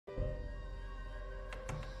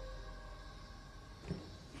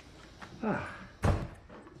Ah,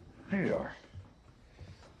 there you are.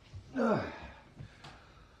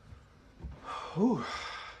 Ooh.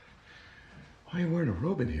 Why are you wearing a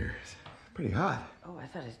robe in here? It's pretty hot. Oh, I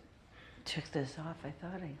thought I took this off. I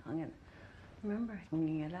thought I hung it. I remember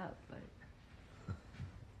hanging it up, but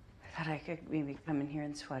I thought I could maybe come in here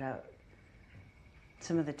and sweat out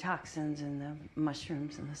some of the toxins and the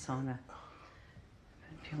mushrooms and the sauna.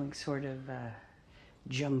 I'm feeling sort of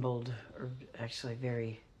jumbled, or actually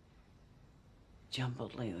very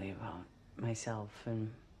jumbled lately about myself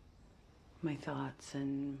and my thoughts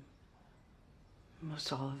and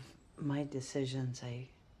most all of my decisions. I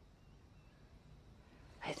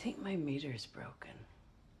think my meter's broken.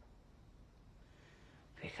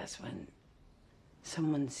 Because when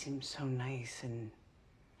someone seems so nice and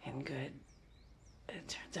good, it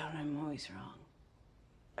turns out I'm always wrong.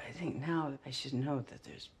 I think now I should know that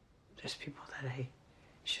there's people that I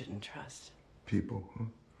shouldn't trust. People, huh?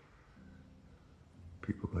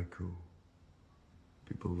 People like who?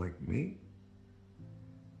 People like me?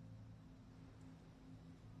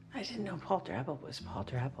 I didn't know Paul Drabble was Paul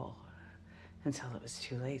Drabble until it was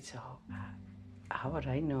too late, so how would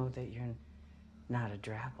I know that you're not a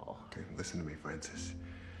Drabble? Okay, listen to me, Francis.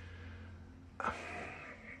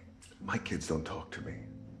 My kids don't talk to me.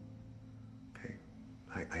 Okay?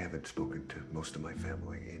 I haven't spoken to most of my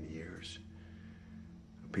family in years.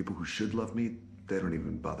 People who should love me, they don't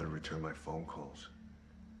even bother to return my phone calls.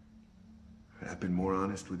 I've been more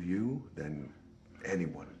honest with you than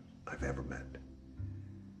anyone I've ever met.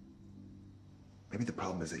 Maybe the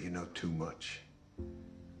problem is that you know too much.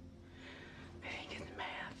 I think it's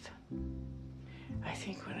math. I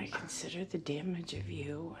think when I consider the damage of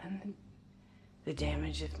you and the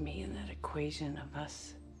damage of me in that equation of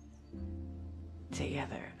us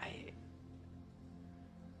together, I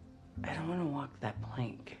don't want to walk that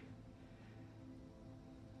plank.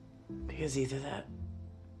 Because either that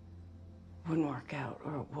wouldn't work out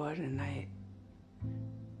or it would, and I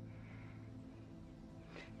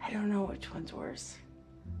don't know which one's worse.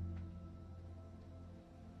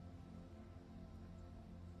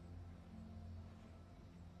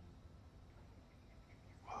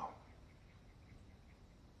 Wow.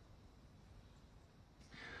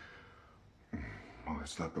 Well,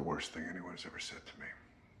 it's not the worst thing anyone's ever said to me,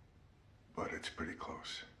 but it's pretty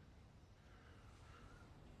close.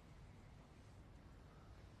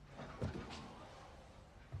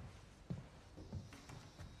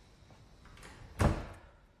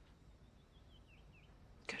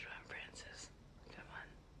 Good one, Francis. Good one.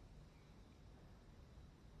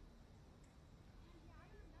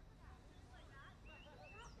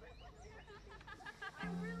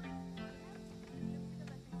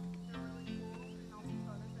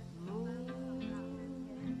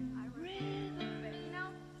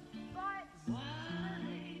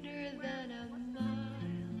 Wider than a mile,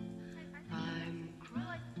 I'm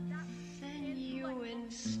crossing you in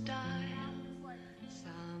style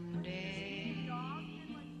someday.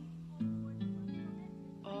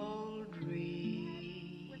 Old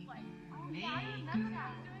dream maker,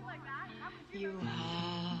 you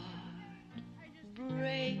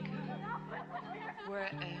heartbreaker,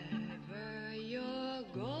 wherever you're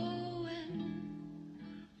going,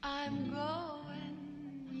 I'm going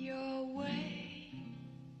your way.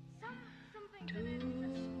 Two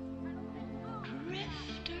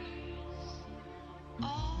drifters,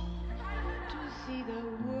 all to see the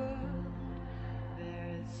world.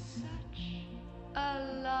 There's such a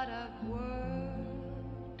lot of world